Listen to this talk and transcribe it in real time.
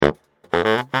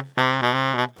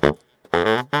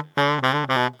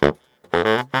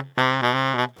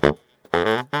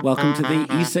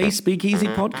a Speakeasy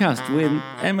podcast with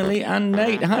Emily and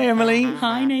Nate. Hi, Emily.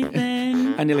 Hi,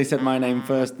 Nathan. I nearly said my name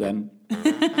first then.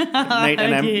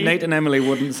 Nate and Emily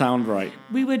wouldn't sound right.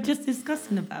 We were just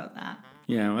discussing about that.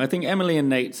 Yeah, I think Emily and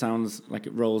Nate sounds like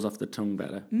it rolls off the tongue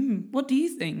better. What do you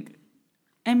think?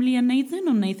 Emily and Nathan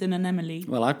or Nathan and Emily?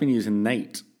 Well, I've been using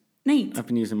Nate. Nate. I've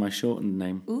been using my shortened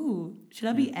name. Ooh, should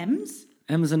I be Ems?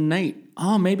 Ems and Nate.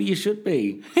 Oh, maybe you should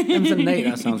be. Ems and Nate,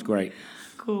 that sounds great.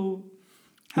 Cool.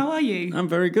 How are you? I'm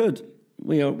very good.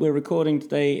 We're recording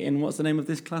today in, what's the name of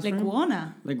this classroom?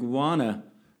 Leguana.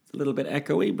 It's a little bit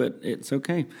echoey, but it's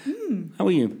okay. How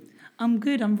are you? I'm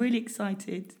good. I'm really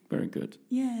excited. Very good.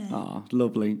 Yeah. Ah,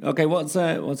 lovely. Okay, what's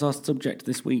our subject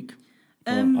this week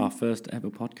for our first ever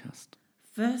podcast?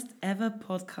 First ever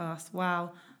podcast.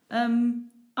 Wow.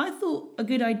 I thought a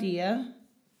good idea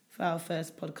for our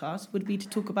first podcast would be to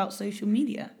talk about social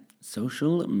media.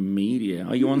 Social media.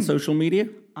 Are you on social media?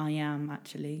 I am,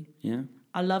 actually. Yeah.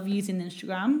 I love using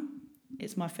Instagram.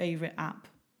 It's my favourite app.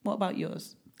 What about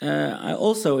yours? I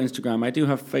also Instagram. I do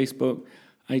have Facebook.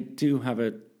 I do have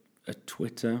a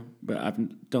Twitter, but I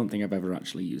don't think I've ever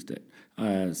actually used it.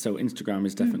 So Instagram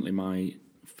is definitely my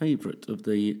favourite of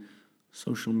the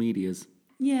social medias.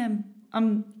 Yeah.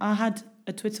 I had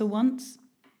a Twitter once,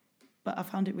 but I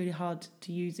found it really hard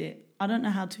to use it. I don't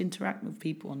know how to interact with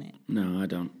people on it. No, I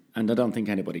don't. And I don't think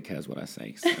anybody cares what I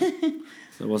say. So,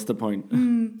 so what's the point?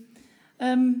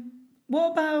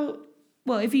 What about,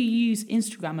 well, if you use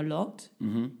Instagram a lot,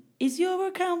 is your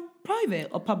account private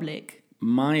or public?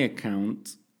 My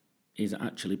account is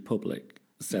actually public.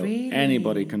 So Really?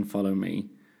 anybody can follow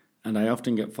me. And I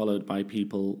often get followed by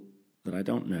people that I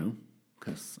don't know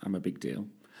because I'm a big deal.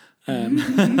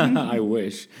 I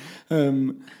wish.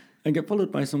 I get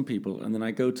followed by some people and then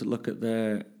I go to look at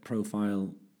their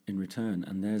profile in return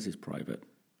and theirs is private.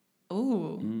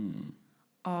 Oh.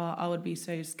 I would be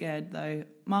so scared though.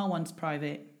 My one's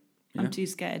private. Yeah. I'm too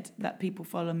scared that people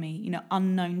follow me,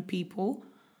 unknown people,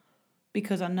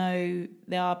 because I know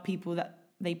there are people that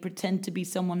they pretend to be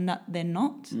someone that they're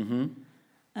not.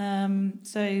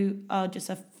 So I'll just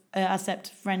accept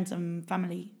friends and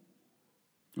family.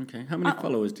 Okay. How many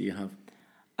followers do you have?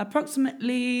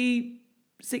 Approximately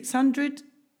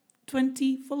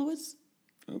 620 followers.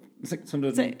 Oh,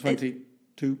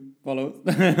 622 followers.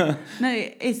 No,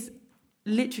 it's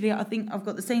literally, I think I've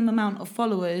got the same amount of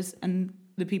followers and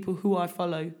the people who I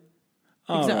follow.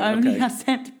 Because I only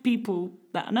accept people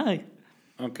that I know.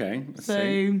 Okay, let's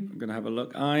see. I'm going to have a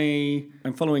look.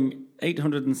 I'm following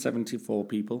 874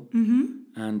 people,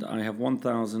 and I have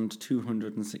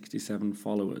 1,267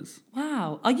 followers.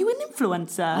 Wow. Are you an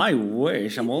influencer? I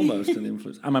wish. I'm almost an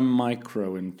influencer. I'm a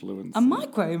micro-influencer. A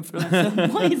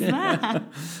micro-influencer? What is that?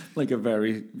 Like a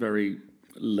very, very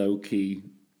low-key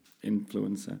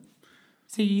influencer.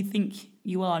 So you think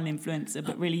you are an influencer,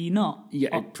 but really you're not?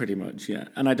 Yeah, pretty much, yeah.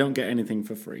 And I don't get anything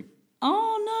for free.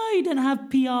 Oh, no, you don't have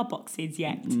PR boxes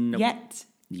yet. Nope. Yet.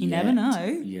 You never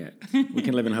know. Yet. We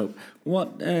can live in hope.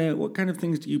 What kind of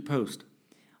things do you post?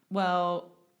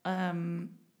 Well,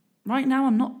 right now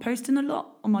I'm not posting a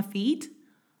lot on my feed.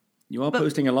 You are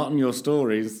posting a lot on your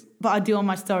stories. But I do on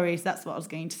my stories, that's what I was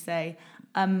going to say.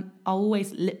 I'm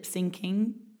always lip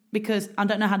syncing because I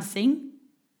don't know how to sing.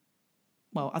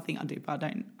 Well, I think I do, but I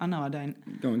don't. I know I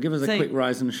don't. Go on, give us a quick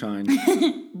rise and shine.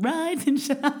 Rise and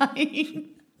shine.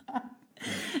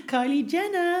 Kylie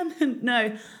Jenner.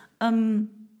 No,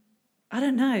 I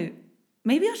don't know.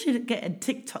 Maybe I should get a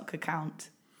TikTok account.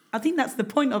 I think that's the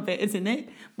point of it, isn't it?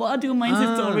 What I do on my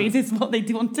Insta stories is what they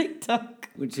do on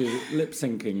TikTok. Which is lip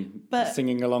syncing, but,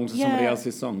 singing along to somebody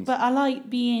else's songs. But I like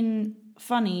being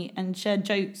funny and share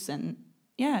jokes and,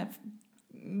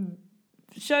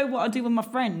 show what I do with my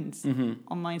friends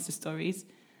on my Insta stories.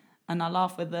 And I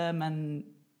laugh with them. And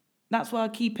that's why I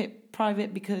keep it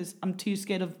private because I'm too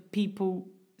scared of people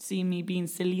seeing me being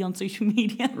silly on social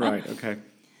media. Right, okay.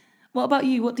 What about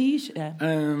you? What do you share?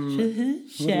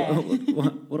 Share.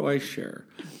 What do I share?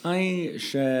 I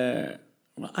share...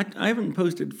 Well, I haven't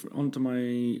posted onto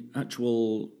my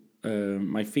actual...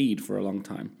 my feed for a long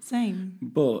time. Same.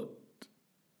 But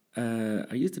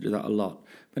I used to do that a lot.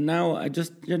 But now I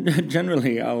just...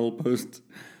 Generally, I'll post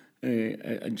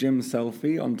a gym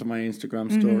selfie onto my Instagram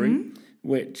story,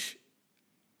 which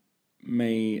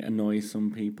may annoy some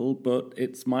people, but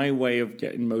it's my way of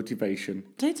getting motivation.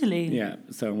 Totally. Yeah.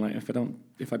 So like if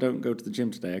I don't go to the gym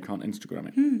today, I can't Instagram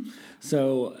it.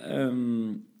 So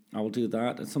I will do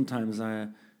that. And sometimes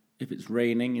if it's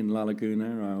raining in La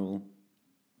Laguna, I will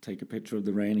take a picture of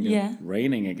the rain and go,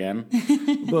 raining again.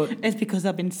 But it's because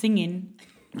I've been singing.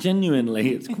 Genuinely,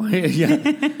 it's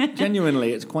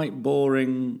quite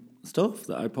boring stuff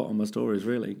that I put on my stories,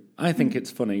 really. I think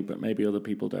it's funny, but maybe other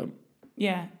people don't.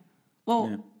 Yeah. Well,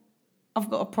 Yeah. I've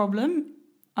got a problem.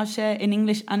 I share in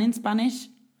English and in Spanish.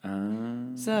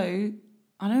 So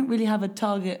I don't really have a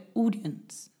target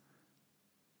audience.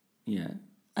 Yeah.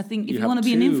 I think if you have want to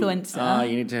be an two. influencer,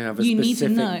 You need to have a you need to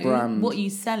specific know brand. what you're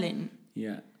selling.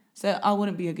 Yeah. So I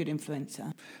wouldn't be a good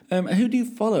influencer. Who do you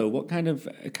follow? What kind of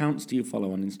accounts do you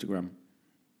follow on Instagram?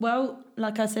 Well,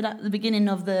 like I said at the beginning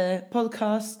of the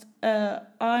podcast, I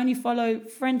only follow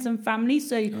friends and family.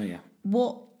 So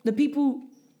the people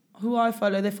who I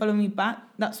follow, they follow me back.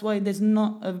 That's why there's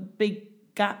not a big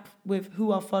gap with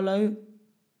who I follow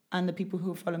and the people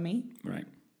who follow me. Right.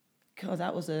 God,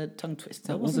 that was a tongue twister,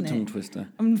 That was a wasn't tongue it? twister.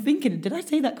 I'm thinking, did I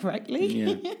say that correctly?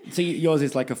 Yeah. So yours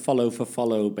is like a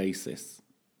follow basis.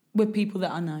 With people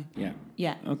that I know. Yeah.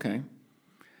 Yeah. Okay.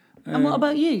 And what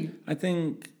about you? I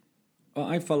think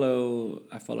I follow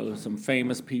some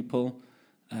famous people.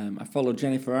 I follow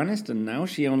Jennifer Aniston now.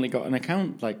 She only got an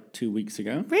account like 2 weeks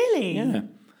ago. Really? Yeah.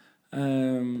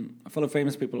 I follow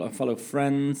famous people. I follow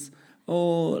friends.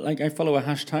 Or like I follow a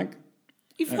hashtag.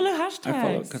 You follow hashtags? I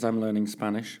follow because I'm learning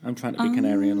Spanish. I'm trying to be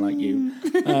Canarian like you.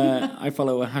 I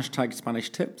follow a hashtag Spanish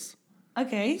tips.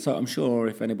 Okay. So I'm sure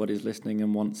if anybody's listening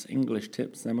and wants English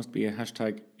tips, there must be a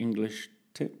hashtag English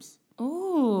tips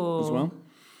Oh. as well.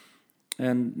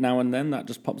 And now and then that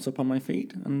just pops up on my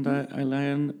feed, and I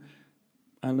learn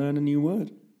a new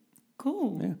word.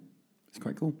 Cool. Yeah, it's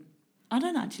quite cool. I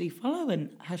don't actually follow a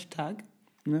hashtag.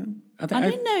 No, I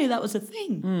didn't know that was a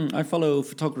thing. I follow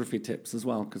photography tips as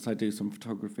well because I do some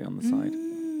photography on the side.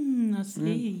 I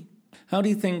see. How do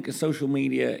you think social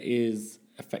media is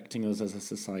affecting us as a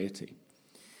society?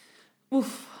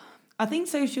 Oof. I think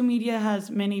social media has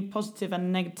many positive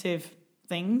and negative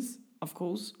things, of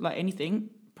course, like anything,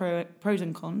 pros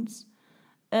and cons.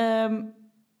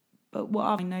 But what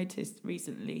I've noticed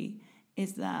recently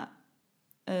is that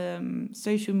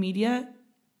social media,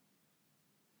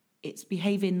 it's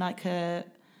behaving like a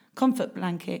comfort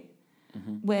blanket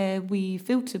where we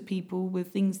filter people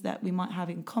with things that we might have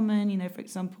in common. You know, for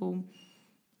example...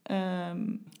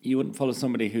 You wouldn't follow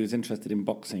somebody who's interested in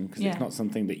boxing because it's not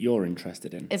something that you're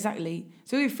interested in. Exactly.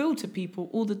 So we filter people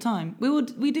all the time.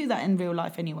 We do that in real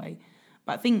life anyway.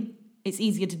 But I think it's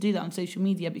easier to do that on social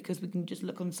media because we can just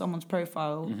look on someone's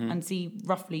profile and see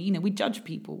roughly, you know, we judge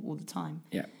people all the time.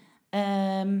 Yeah.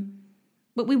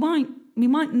 But we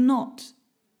might not,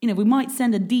 you know, we might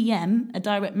send a DM, a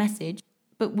direct message,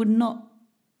 but would not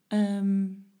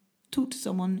talk to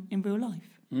someone in real life.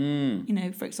 You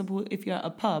know, for example, if you're at a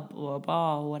pub or a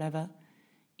bar or whatever,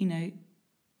 you know,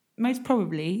 most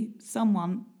probably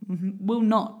someone will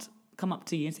not come up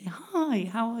to you and say, "Hi,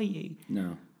 how are you?"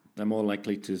 No. They're more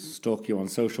likely to stalk you on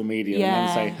social media and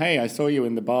then say, "Hey, I saw you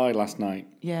in the bar last night."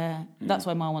 Yeah, that's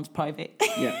why my one's private.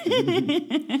 Yeah.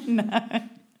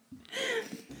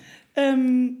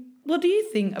 What do you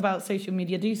think about social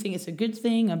media? Do you think it's a good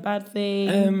thing, a bad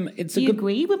thing? Do you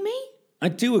agree with me? I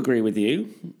do agree with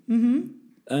you.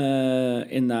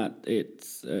 In that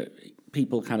it's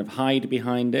people kind of hide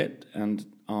behind it and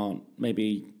aren't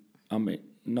maybe,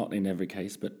 not in every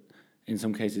case, but in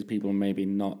some cases people are maybe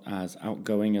not as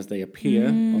outgoing as they appear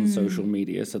on social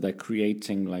media, so they're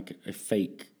creating like a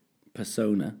fake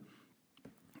persona.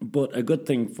 But a good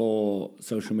thing for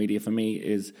social media for me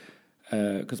is,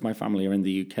 because my family are in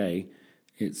the UK,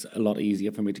 it's a lot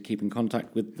easier for me to keep in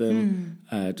contact with them,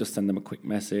 just send them a quick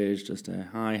message, just a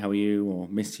hi, how are you, or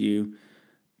miss you.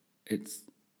 It's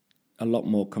a lot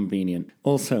more convenient.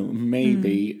 Also,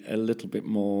 maybe a little bit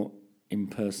more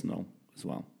impersonal as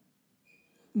well.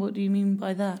 What do you mean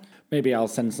by that? Maybe I'll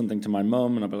send something to my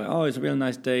mum and I'll be like, "Oh, it's a real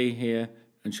nice day here,"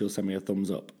 and she'll send me a thumbs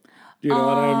up. Do you know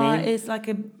what I mean? It's like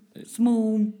a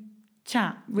small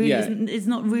chat. Really, Yeah. it's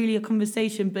not really a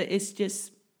conversation, but it's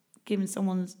just giving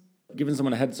someone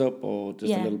a heads up or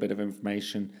just a little bit of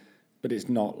information, but it's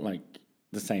not like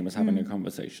the same as having a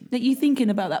conversation. that you're thinking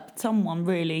about that someone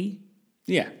really.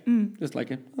 Yeah, just like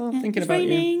thinking It's about you.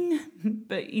 raining,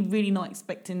 but you're really not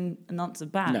expecting an answer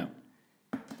back. No.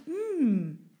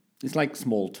 It's like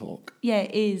small talk. Yeah,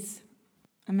 it is.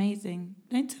 Amazing.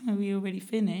 Don't tell me we already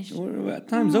finished.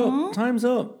 Time's up. Time's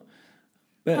up.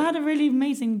 But, I had a really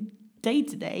amazing day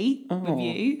today with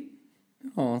you.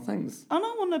 Oh, thanks. I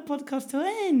don't want the podcast to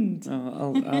end.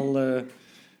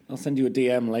 I'll send you a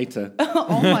DM later.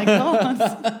 Oh my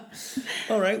God.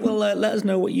 All right. Well, let us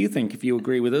know what you think. If you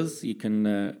agree with us, you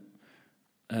can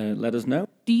let us know.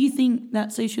 Do you think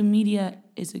that social media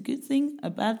is a good thing,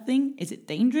 a bad thing? Is it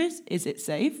dangerous? Is it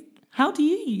safe? How do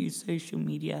you use social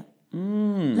media?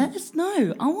 Let us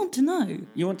know. I want to know.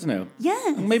 You want to know?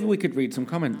 Yes. Maybe we could read some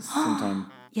comments sometime.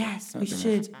 Yes, we That'd be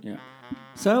should. nice. Yeah.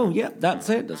 So, yeah, that's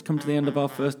it. That's come to the end of our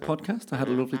first podcast. I had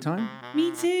a lovely time.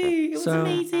 Me too. It was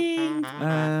amazing.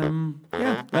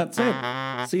 Yeah, that's it.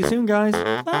 See you soon, guys.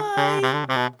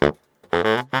 Bye.